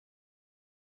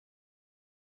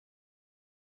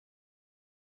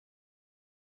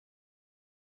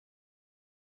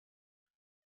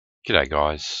G'day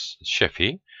guys, it's Chef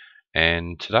here,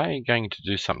 and today I'm going to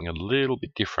do something a little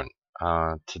bit different.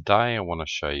 Today I want to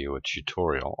show you a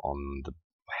tutorial on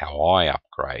how I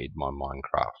upgrade my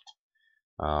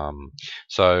Minecraft.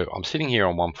 So I'm sitting here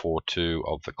on 1.4.2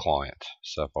 of the client.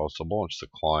 So if I was to launch the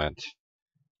client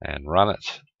and run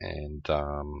it and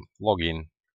log in,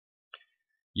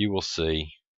 you will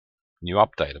see new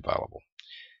update available.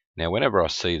 Now whenever I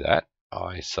see that,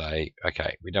 I say,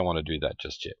 okay, we don't want to do that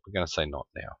just yet. We're going to say not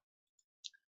now.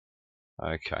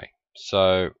 Okay, so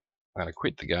I'm going to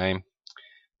quit the game.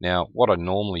 Now, what I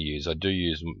normally use, I do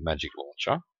use Magic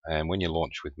Launcher, and when you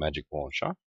launch with Magic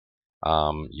Launcher,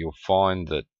 you'll find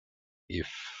that if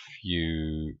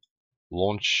you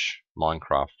launch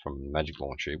Minecraft from Magic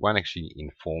Launcher, it won't actually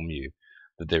inform you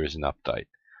that there is an update.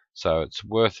 So it's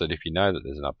worth it, if you know that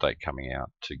there's an update coming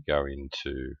out, to go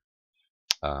into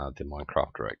the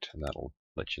Minecraft Direct, and that'll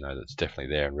let you know that it's definitely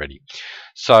there and ready.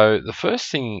 So the first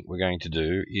thing we're going to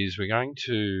do is we're going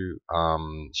to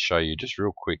show you just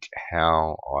real quick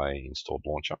how I installed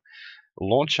Launcher.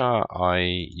 Launcher,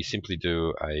 you simply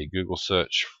do a Google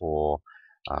search for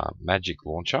Magic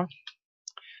Launcher.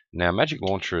 Now Magic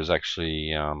Launcher is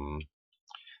actually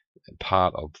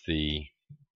part of the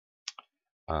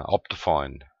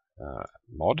Optifine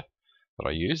mod that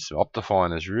I use.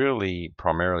 Optifine is really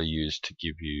primarily used to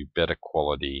give you better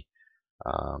quality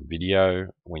video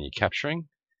when you're capturing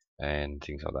and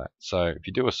things like that. So if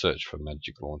you do a search for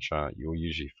Magic Launcher, you'll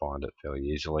usually find it fairly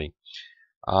easily.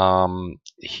 Here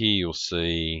you'll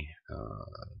see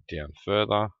down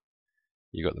further,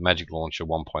 you've got the Magic Launcher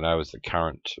 1.0 as the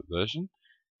current version,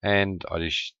 and I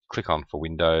just click on for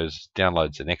Windows,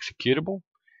 downloads an executable,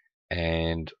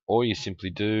 and all you simply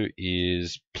do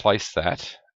is place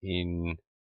that in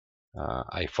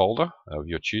a folder of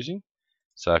your choosing.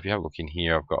 So if you have a look in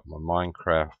here, I've got my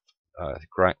Minecraft,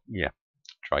 try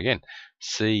again,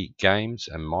 C Games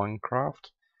and Minecraft,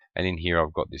 and in here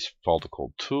I've got this folder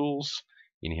called Tools.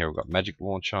 In here I've got Magic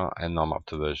Launcher, and I'm up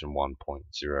to version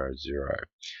 1.00.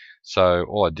 So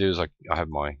all I do is I have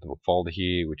my little folder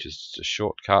here, which is a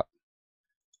shortcut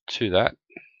to that.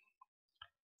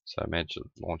 So Magic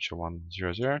Launcher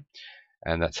 1.00,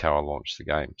 and that's how I launch the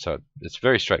game. So it's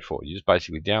very straightforward. You just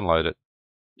basically download it,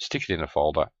 stick it in a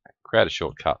folder, create a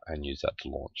shortcut, and use that to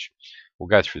launch. We'll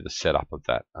go through the setup of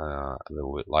that a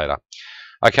little bit later.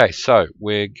 Okay, so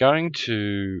we're going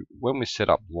to, when we set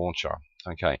up Launcher,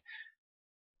 okay,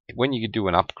 when you do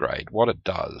an upgrade, what it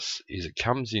does is it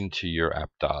comes into your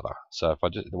app data. So if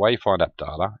the way you find app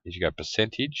data is you go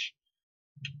percentage,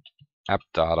 app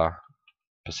data,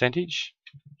 percentage,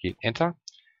 hit enter,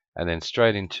 and then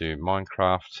straight into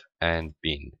Minecraft and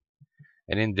bin.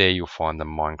 And in there you'll find the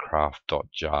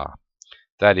Minecraft.jar.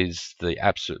 That is the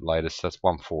absolute latest, that's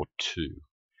 1.4.2.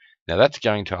 Now that's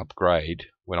going to upgrade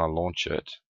when I launch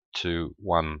it to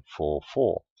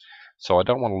 1.4.4. So I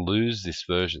don't want to lose this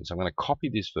version. So I'm going to copy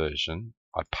this version,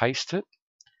 I paste it,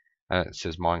 and it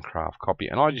says Minecraft copy.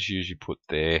 And I just usually put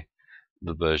there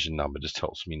the version number, just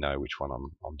helps me know which one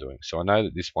I'm doing. So I know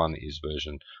that this one is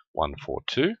version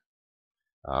 1.4.2.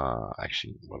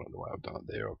 Actually, what the way I've done it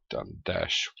there, I've done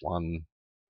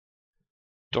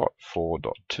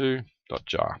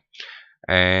 -1.4.2.jar,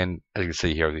 and as you can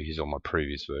see here, I've used all my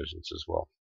previous versions as well.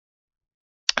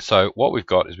 So what we've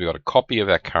got is we've got a copy of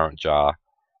our current jar,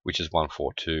 which is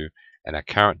 1.4.2, and our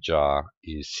current jar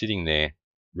is sitting there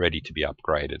ready to be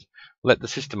upgraded. Let the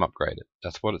system upgrade it.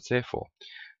 That's what it's there for.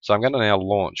 So I'm going to now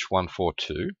launch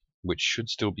 1.4.2, which should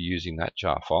still be using that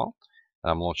jar file.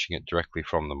 And I'm launching it directly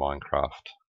from the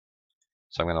Minecraft.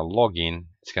 So I'm going to log in.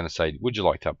 It's going to say, would you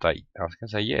like to update? I was going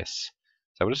to say yes.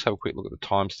 So we'll just have a quick look at the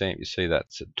timestamp. You see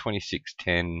that's at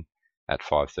 26:10 at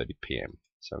 5:30 PM.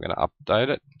 So I'm going to update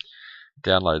it.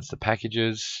 Downloads the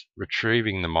packages,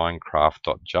 retrieving the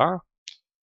Minecraft.jar,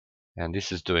 and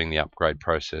this is doing the upgrade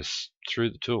process through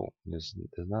the tool. There's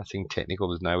nothing technical.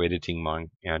 There's no editing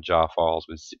jar files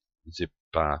with zip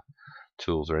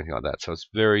tools or anything like that. So it's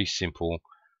very simple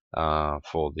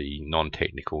for the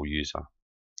non-technical user.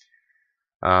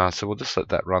 So we'll just let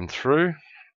that run through,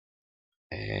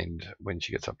 and when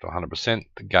she gets up to 100%,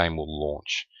 the game will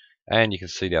launch. And you can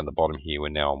see down the bottom here, we're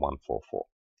now on 1.4.4.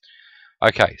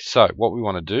 Okay, so what we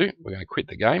want to do, we're going to quit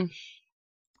the game,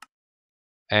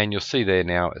 and you'll see there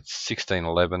now it's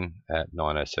 16:11 at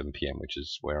 9:07 PM, which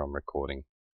is where I'm recording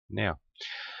now.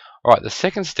 All right, the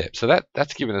second step, so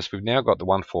that's given us, we've now got the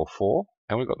 1.4.4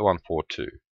 and we've got the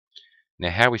 1.4.2. Now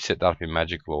how we set that up in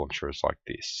Magic Launcher is like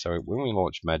this. So when we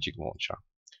launch Magic Launcher,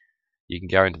 you can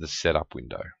go into the setup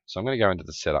window. So I'm going to go into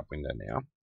the setup window now,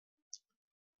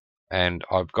 and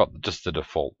I've got just the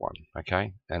default one,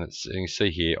 okay? And you can see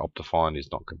here Optifine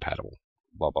is not compatible.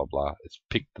 blah blah blah. It's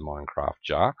picked the Minecraft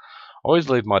jar. I always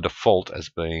leave my default as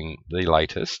being the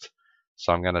latest,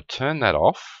 so I'm going to turn that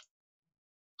off.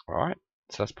 All right,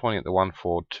 so that's pointing at the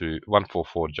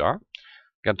 144 jar. I'm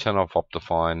going to turn off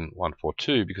Optifine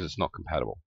 142 because it's not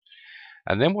compatible.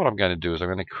 And then what I'm going to do is I'm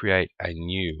going to create a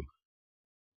new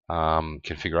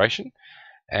configuration,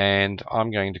 and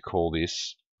I'm going to call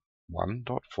this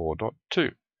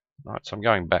 1.4.2. Right, so I'm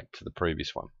going back to the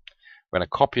previous one. I'm going to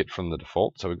copy it from the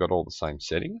default, so we've got all the same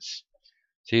settings.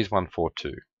 So here's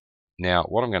 142. Now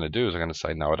what I'm going to do is I'm going to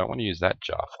say, no, I don't want to use that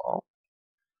jar file.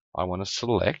 I want to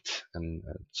select, and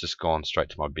it's just gone straight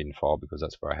to my bin file because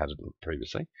that's where I had it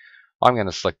previously. I'm going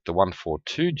to select the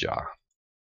 142 jar,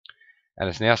 and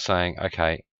it's now saying,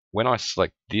 okay, when I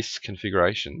select this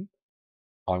configuration,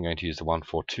 I'm going to use the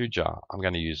 142 jar. I'm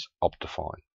going to use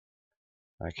Optifine.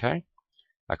 Okay,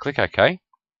 I click OK,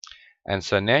 and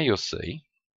so now you'll see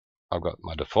I've got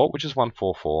my default, which is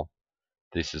 144.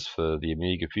 This is for the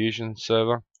Amiga Fusion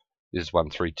server. This is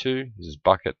 132. This is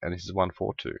Bucket, and this is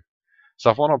 142. So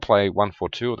if I want to play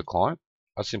 142 with the client,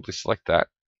 I simply select that,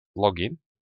 log in,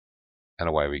 and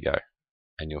away we go.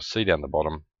 And you'll see down the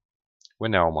bottom, we're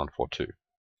now on 142.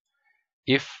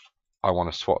 If I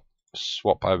want to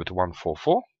swap over to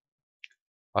 144,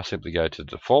 I simply go to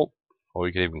the default, or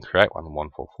you can even create one on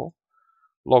 144,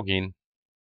 log in,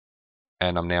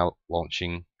 and I'm now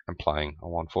launching and playing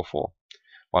on 144.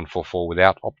 144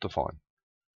 without Optifine.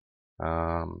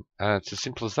 And it's as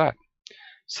simple as that.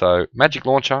 So Magic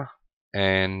Launcher,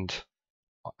 and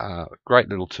great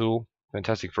little tool,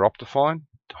 fantastic for Optifine.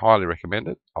 Highly recommend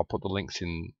it. I'll put the links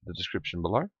in the description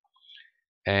below.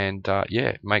 And yeah,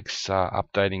 it makes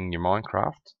updating your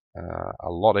Minecraft a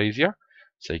lot easier,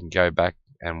 so you can go back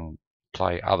and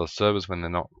play other servers when they're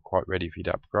not quite ready for you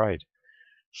to upgrade.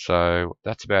 So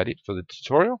that's about it for the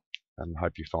tutorial, and I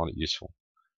hope you find it useful.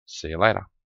 See you later.